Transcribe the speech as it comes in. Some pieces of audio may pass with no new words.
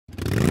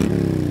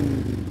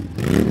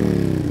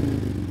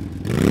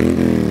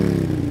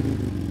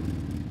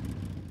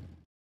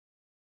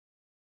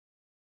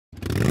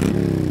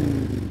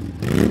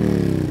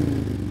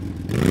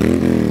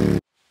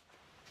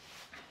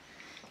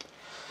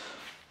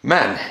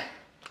Men,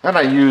 and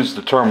I use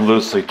the term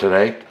loosely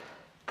today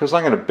because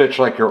I'm going to bitch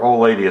like your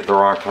old lady at the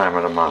wrong time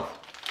of the month.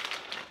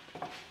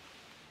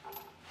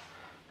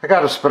 I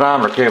got a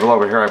speedometer cable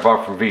over here I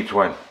bought from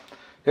V-Twin.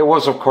 It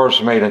was, of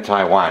course, made in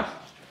Taiwan.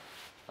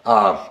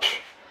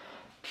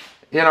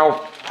 You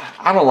know,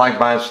 I don't like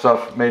buying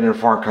stuff made in a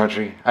foreign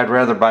country. I'd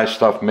rather buy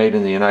stuff made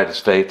in the United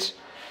States.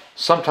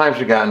 Sometimes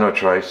you got no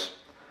choice.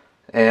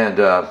 And,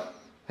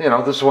 you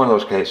know, this is one of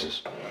those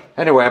cases.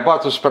 Anyway, I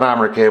bought the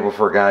speedometer cable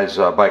for a guy's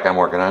bike I'm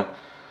working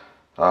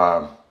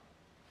on.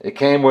 It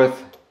came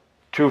with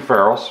two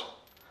ferrules.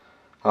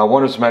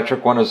 One is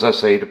metric, one is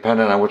SA,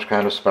 depending on which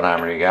kind of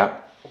speedometer you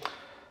got.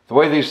 The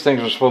way these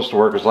things are supposed to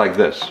work is like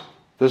this.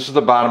 This is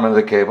the bottom end of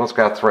the cable. It's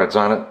got threads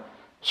on it.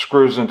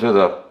 Screws into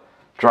the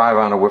drive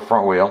on the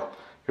front wheel.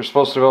 You're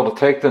supposed to be able to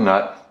take the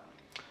nut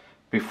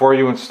before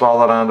you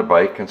install it on the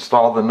bike.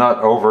 Install the nut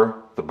over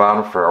the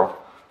bottom ferrule.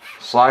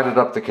 Slide it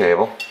up the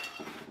cable.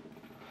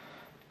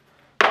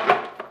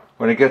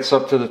 When it gets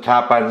up to the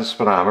top by the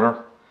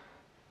speedometer,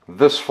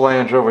 this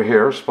flange over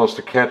here is supposed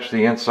to catch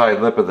the inside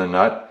lip of the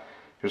nut.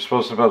 You're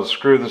supposed to be able to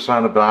screw this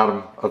on the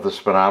bottom of the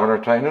speedometer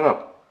and tighten it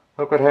up.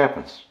 Look what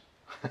happens.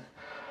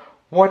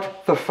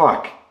 What the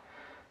fuck?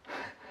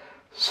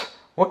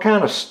 What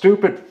kind of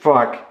stupid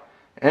fuck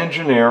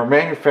engineer,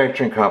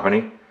 manufacturing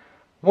company,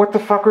 what the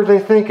fuck are they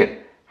thinking?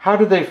 How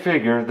did they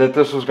figure that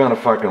this was going to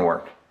fucking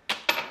work?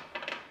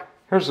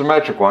 Here's the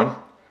metric one.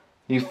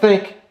 You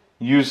think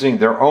using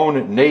their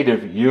own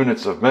native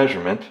units of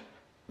measurement,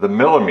 the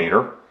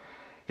millimeter,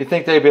 you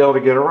think they'd be able to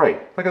get it right.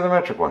 Look at the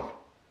metric one.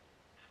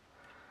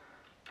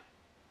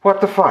 What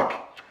the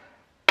fuck?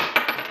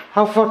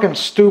 How fucking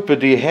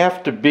stupid do you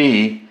have to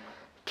be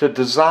to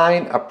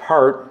design a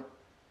part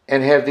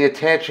and have the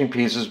attaching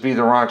pieces be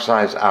the wrong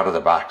size out of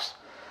the box?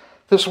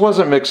 This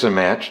wasn't mix and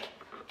matched.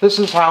 This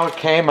is how it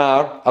came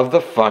out of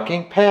the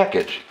fucking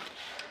package.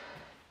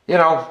 You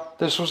know,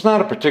 this was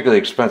not a particularly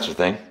expensive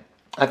thing.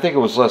 I think it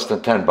was less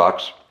than 10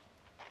 bucks.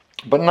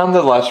 But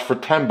nonetheless, for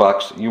 10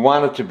 bucks, you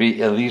want it to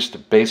be at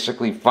least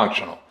basically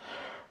functional.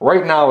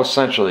 Right now,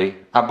 essentially,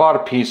 I bought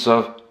a piece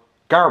of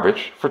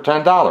garbage for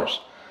 $10.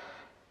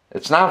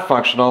 It's not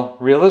functional.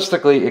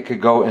 Realistically, it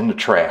could go in the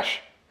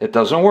trash. It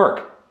doesn't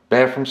work.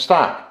 Bad from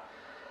stock.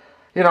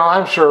 You know,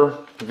 I'm sure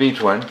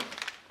V-Twin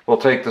will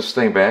take this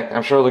thing back.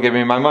 I'm sure they'll give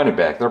me my money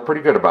back. They're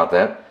pretty good about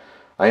that.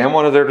 I am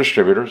one of their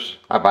distributors.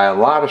 I buy a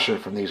lot of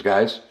shit from these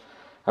guys.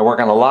 I work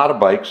on a lot of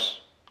bikes,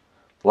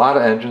 a lot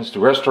of engines, do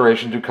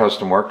restoration, do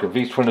custom work, and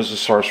V-Twin is a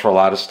source for a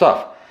lot of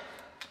stuff.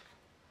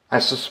 I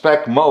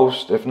suspect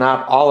most, if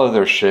not all of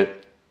their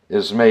shit,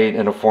 is made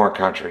in a foreign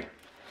country.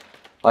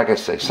 Like I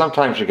say,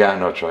 sometimes you got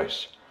no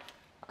choice.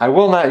 I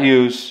will not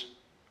use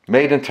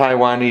made in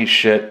Taiwanese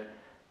shit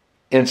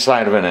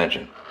inside of an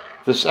engine.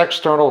 This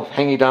external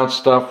hanging down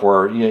stuff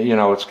where, you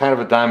know, it's kind of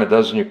a dime a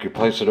dozen, you can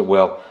place it at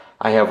will,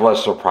 I have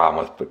less of a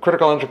problem with. But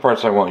critical engine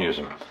parts, I won't use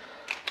them.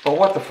 But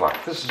what the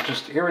fuck? This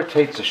just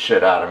irritates the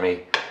shit out of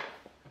me.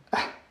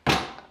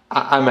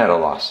 I'm at a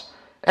loss.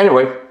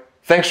 Anyway,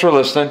 thanks for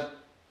listening.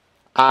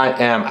 I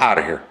am out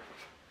of here.